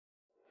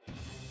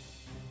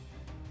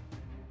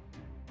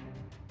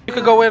You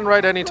could go in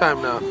right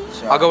anytime now.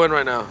 Sure. I'll go in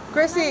right now.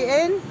 Chrissy,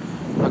 in?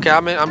 Okay,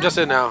 I'm in. I'm just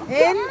in now.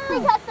 In?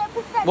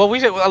 Well,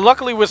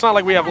 luckily it's not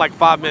like we have like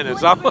 5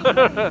 minutes. Yeah, but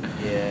again,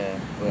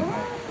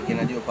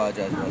 I do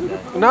apologize about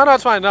that. No,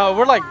 it's fine. No,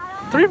 we're like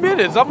 3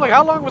 minutes. I'm like,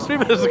 how long was 3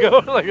 minutes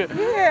ago? Like,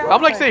 Yeah.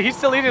 I'm like saying he's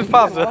still eating his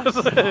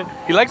pasta.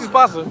 He likes his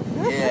pasta.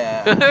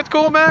 Yeah. It's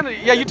cool, man.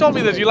 Yeah, you told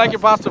me this. You like your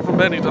pasta from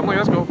Benny's. I'm like,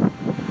 that's cool.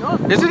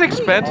 Is it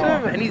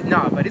expensive? Benny's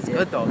not, but it's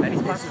good though.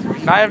 Benny's pasta is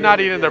really I have not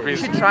eaten their You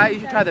pizza. should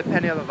try the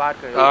penne alla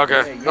vodka. Oh,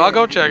 okay, I'll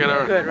go check it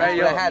out. Good, right?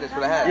 That's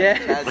what I had. Yeah.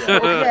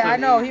 Yeah, I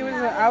know.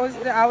 I was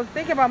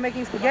thinking about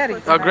making spaghetti.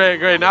 Oh,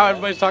 great. Now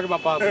everybody's talking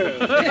about pasta.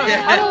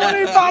 I don't want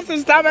to eat pasta.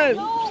 Stop it.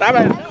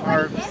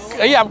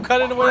 Yeah, I'm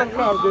cutting away the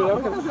carbs, dude.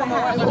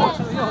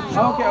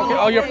 Okay.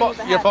 Oh, your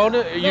phone?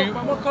 You?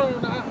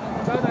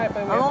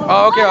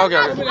 Oh, okay. I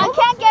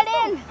can't get in.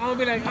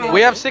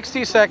 We have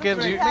 60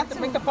 seconds.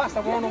 Make the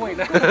pasta. We're on the way.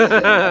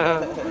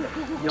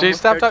 Jay,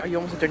 stop talking. Are you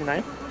almost at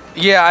 39?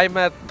 Yeah, I'm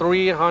at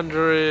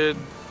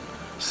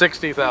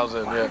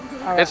 360,000. Yeah,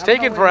 it's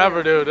taking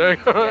forever, dude.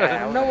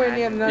 I'm nowhere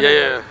near none.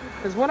 Yeah.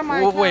 Because one of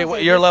my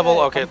Wait, your level?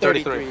 Okay, I'm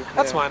 33. 33.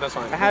 That's Yeah.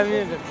 fine. I haven't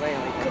even been playing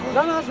like that.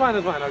 No, that's fine.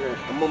 Okay.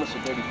 I'm almost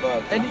at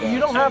 35. And you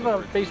don't have a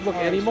Facebook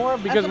anymore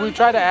because we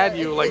tried to add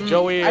you, like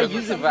Joey. I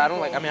use it, but I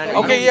don't like. I mean,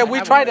 Okay, yeah,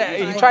 he tried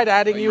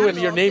adding you, and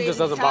your name just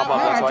doesn't pop up.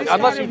 That's why,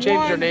 unless you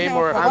change your name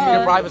or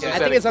your privacy I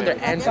setting. think it's under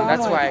N, so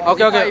that's why.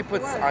 Okay. He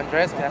puts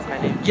Andres, but that's my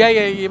name. Yeah,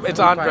 it's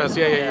Andres.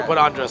 Yeah, you put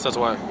Andres. That's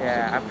why.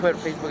 Yeah, I put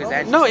Facebook as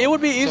Andres. No, it would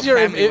be easier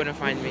so if family wouldn't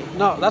find me.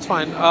 No, that's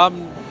fine.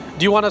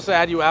 Do you want us to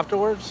add you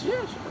afterwards? Yeah.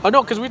 Oh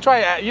no, because we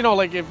try.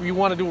 Like if you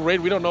want to do a raid,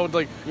 we don't know.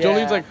 Like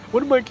Jolene's like,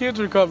 when my kids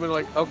are coming?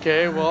 Like,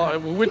 okay, well,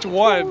 which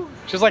one?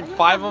 She's like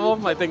 5 of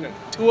them. I think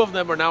 2 of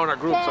them are now in our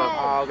group. So,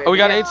 Okay. we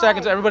got 8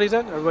 seconds. Everybody's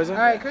in. All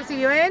right, Chrissy,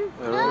 you in?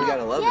 We got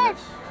 11.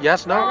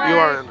 Yes. No. You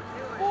are in.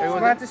 We're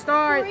about to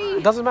start.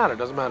 It doesn't matter.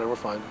 We're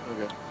fine.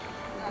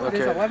 There's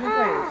Okay. 11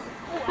 players.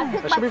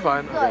 That should be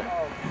fine. Okay.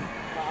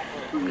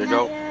 Here you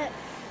go.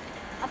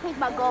 I picked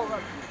my goal.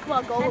 Come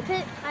on, goal.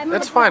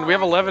 That's fine. We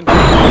have 11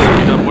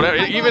 done. Whatever,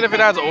 even if it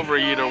has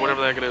overeat or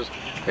whatever the heck it is,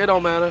 it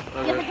don't matter.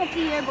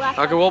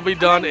 Okay, we'll be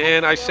done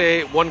in, I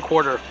say,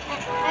 1/4.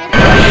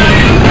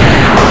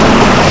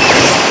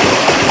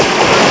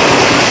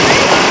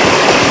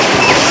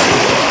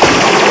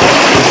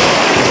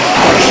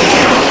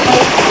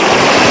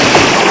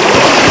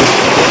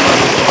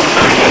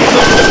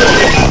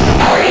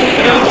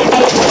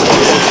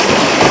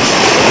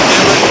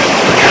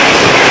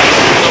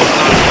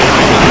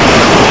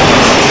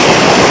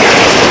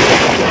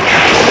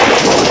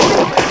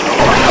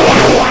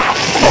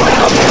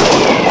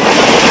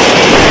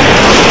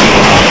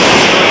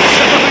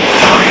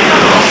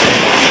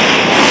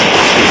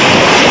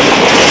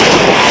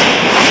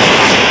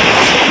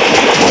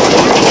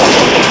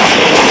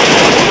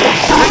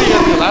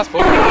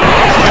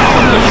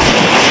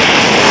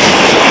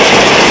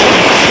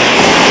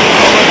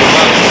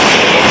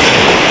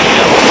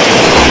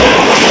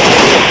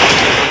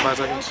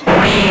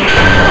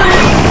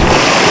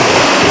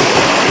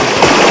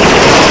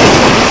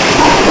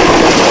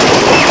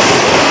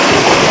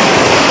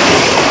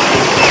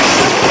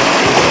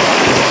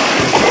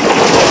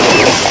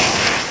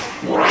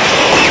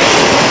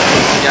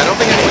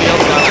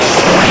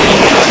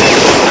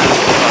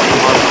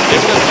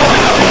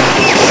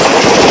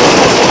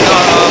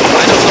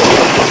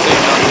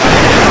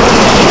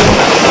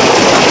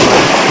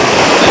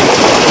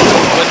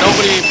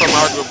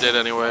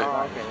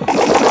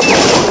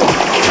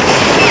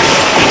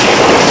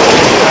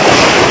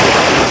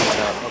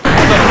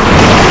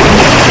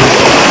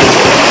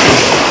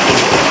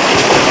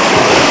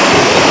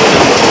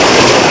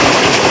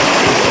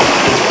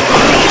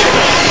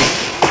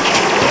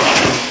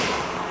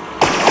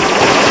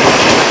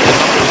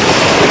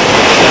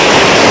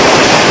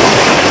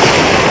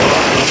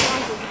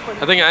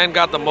 I think Ann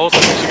got the most. I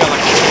think she got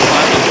like 45.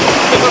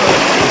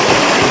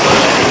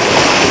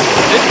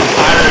 It's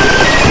tiring.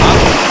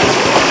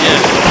 Yeah.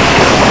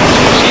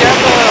 She had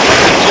the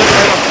gym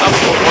right on top of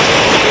her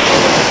working.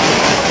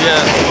 Yeah.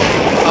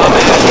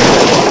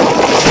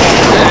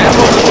 And Ann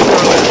was doing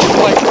earlier. She was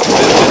like this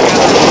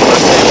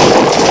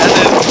and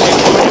then she's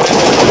doing it.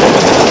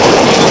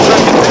 She's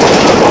tracking it.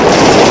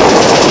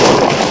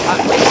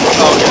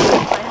 Oh, okay.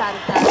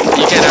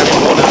 You can't have your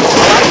phone out. A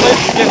lot of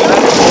places you can't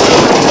have your phone out.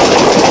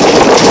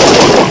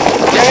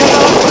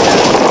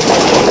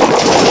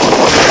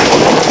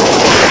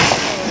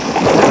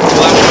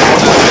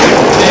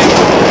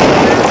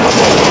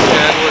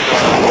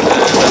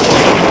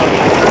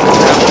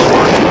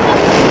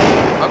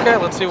 Okay,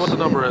 let's see what the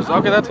number is.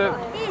 Okay, that's it.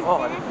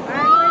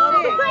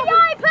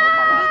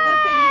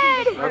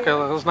 Okay,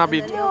 let's not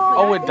be.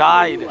 Oh, it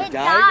died. It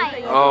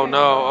died. Oh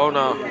no!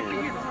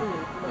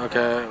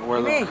 Okay,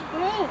 where the?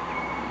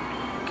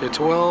 Okay,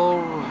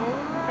 12,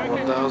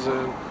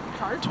 1,000,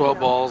 12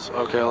 balls.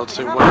 Okay, let's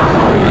see what.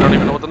 I don't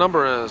even know what the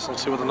number is.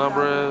 Let's see what the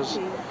number is.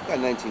 Got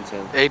 1910.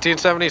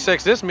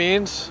 1876. This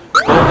means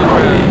golden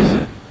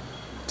reds.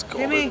 It's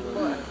golden. Jimmy.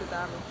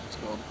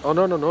 Oh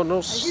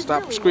no!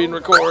 Stop screen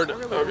record.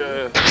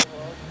 Okay.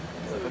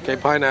 Okay,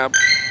 pineapple.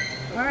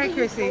 All right,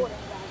 Chrissy.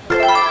 Well,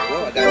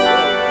 I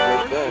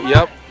got 12.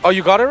 Yep. Oh,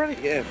 you got it already?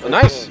 Yeah.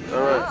 Nice. All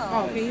right.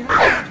 Oh, can you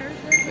have the church?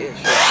 Yeah,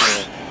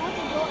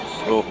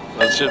 Oh,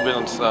 that should have been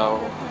on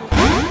style. I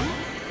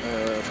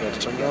forgot to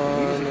turn it on.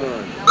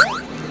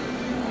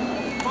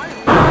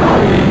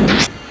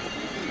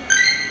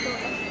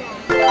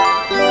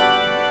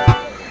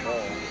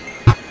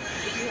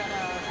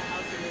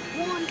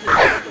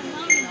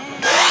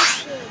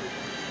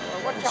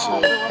 Let's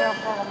see.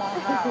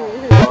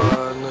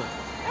 1,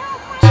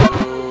 2.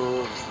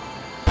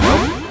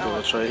 Oh,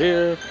 let's try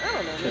here.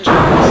 Catch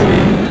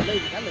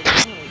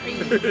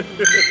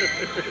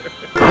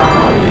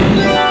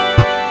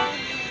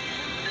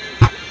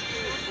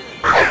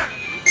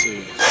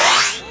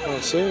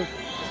Let's see.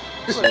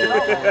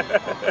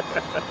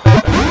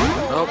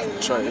 Oh,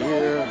 try it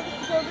here.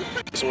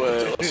 This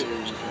way. Let's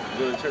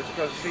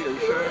see.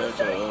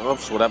 Okay.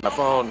 Oops, what happened? My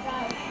phone.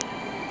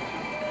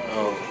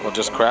 Oh, well,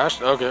 just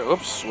crashed? Okay,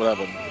 oops, what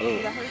happened? Oh,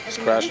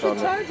 just crashed on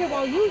me. Charge it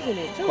while using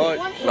it, too.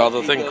 No,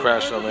 the thing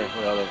crashed on me.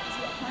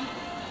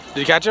 Did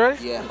you catch it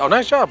already? Yeah. Oh,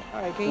 nice job.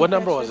 Right, What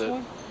number was it?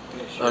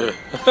 Okay.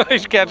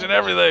 He's catching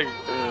everything.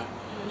 Okay.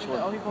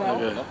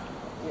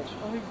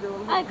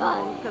 I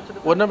got it.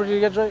 What number did you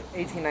get, Drake?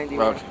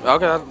 1891.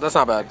 Okay, that's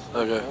not bad.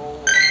 Okay.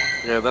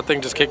 Yeah, that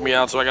thing just kicked me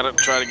out, so I gotta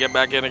try to get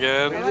back in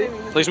again.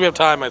 At least we have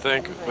time, I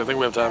think. I think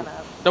we have time.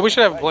 No, we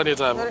should have plenty of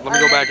time. Let me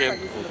go back in.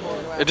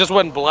 It just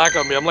went black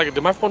on me. I'm like,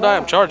 did my phone die?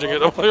 I'm charging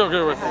it. I'm like,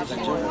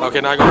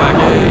 okay, now I go back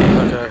in.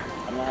 Okay.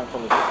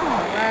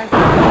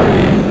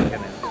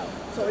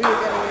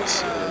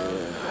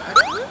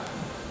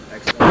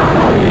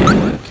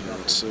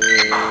 Let's see.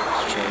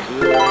 Let's try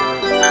here.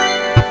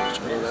 Let's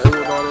try to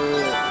everybody.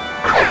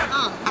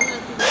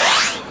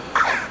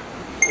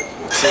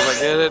 Let's see if I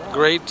get it.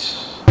 Great.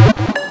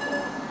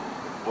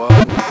 1,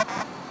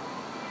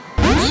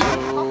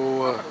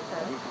 2.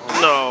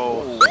 No.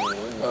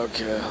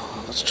 Okay,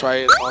 let's try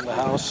it on the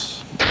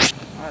house.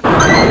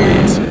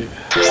 Let's see.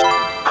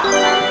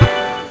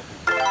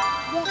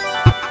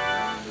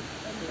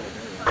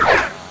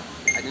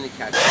 I didn't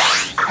catch it.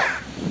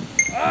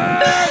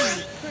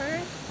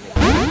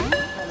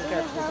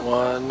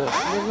 1.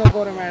 There's no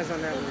golden rice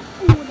on that one.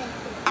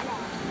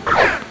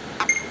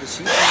 The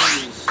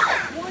seasons.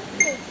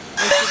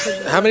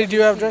 How many do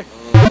you have, Dre?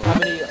 How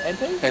many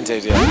Entei?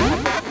 Enteis, yeah.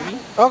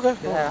 Okay.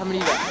 Yeah, how many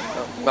you got?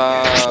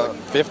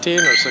 15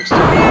 or 16.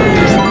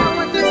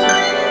 Alright,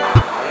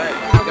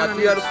 got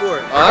 3 out of 4.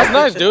 Oh, that's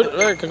nice, dude. All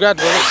right,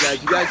 congrats, brother.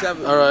 Guys, you guys have.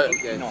 All right.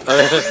 Okay.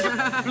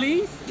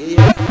 Please?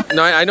 Yeah.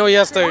 No, I know he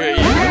has to. You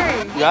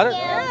got it?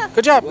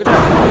 Good job, good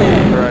job.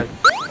 All right.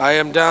 I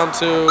am down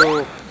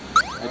to,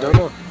 I don't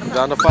know. I'm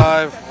down to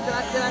 5.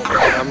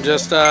 I'm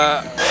just,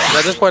 at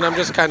this point, I'm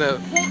just kind of,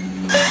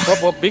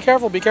 whoop, be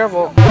careful, be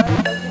careful.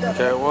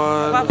 Okay,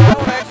 1,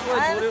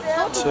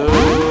 2.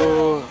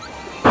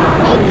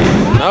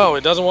 No,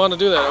 it doesn't want to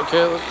do that.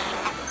 Okay, let's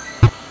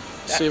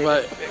see if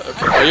I.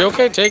 Okay. Are you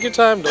okay? Take your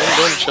time.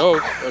 Don't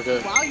choke.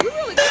 Okay. Wow, you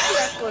really get to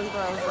that one,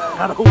 bro.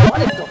 I don't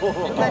want it though.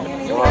 1,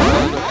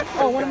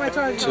 Oh, what am I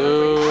charging? 2.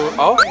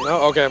 Oh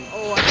no. Okay.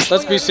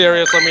 Let's be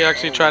serious. Let me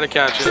actually try to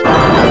catch it.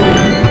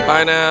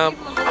 Pineapple,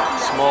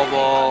 small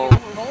ball.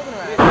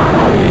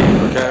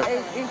 Okay.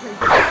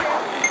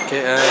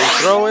 Okay, and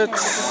throw it.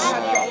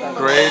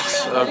 Great.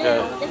 Okay.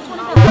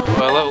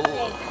 Well,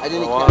 I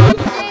didn't 1,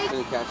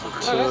 catch it.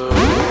 2.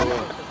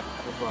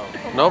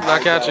 Nope,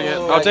 not catching it.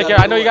 Oh, take care.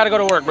 I know you gotta go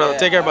to work, brother.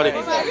 Take care, buddy.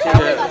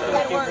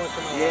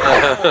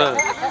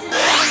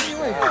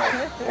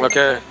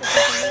 Okay.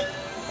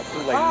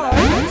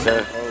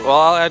 Okay. Well,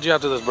 I'll add you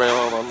after this, Bray.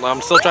 Hold on.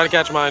 I'm still trying to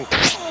catch mine.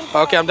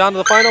 Okay, I'm down to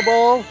the final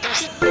ball.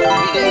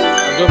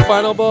 I'm doing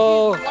final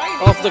ball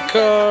off the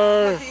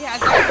car.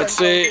 Let's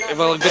see if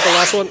I'll get the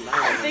last one.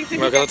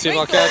 Okay, let's see if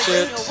I'll catch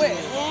it.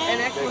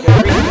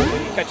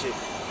 Catch it.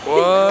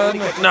 1.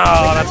 No,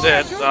 that's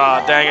it.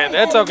 Oh, dang it.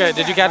 It's okay.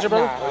 Did you catch it,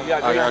 brother?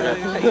 Okay, okay.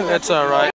 It's all right.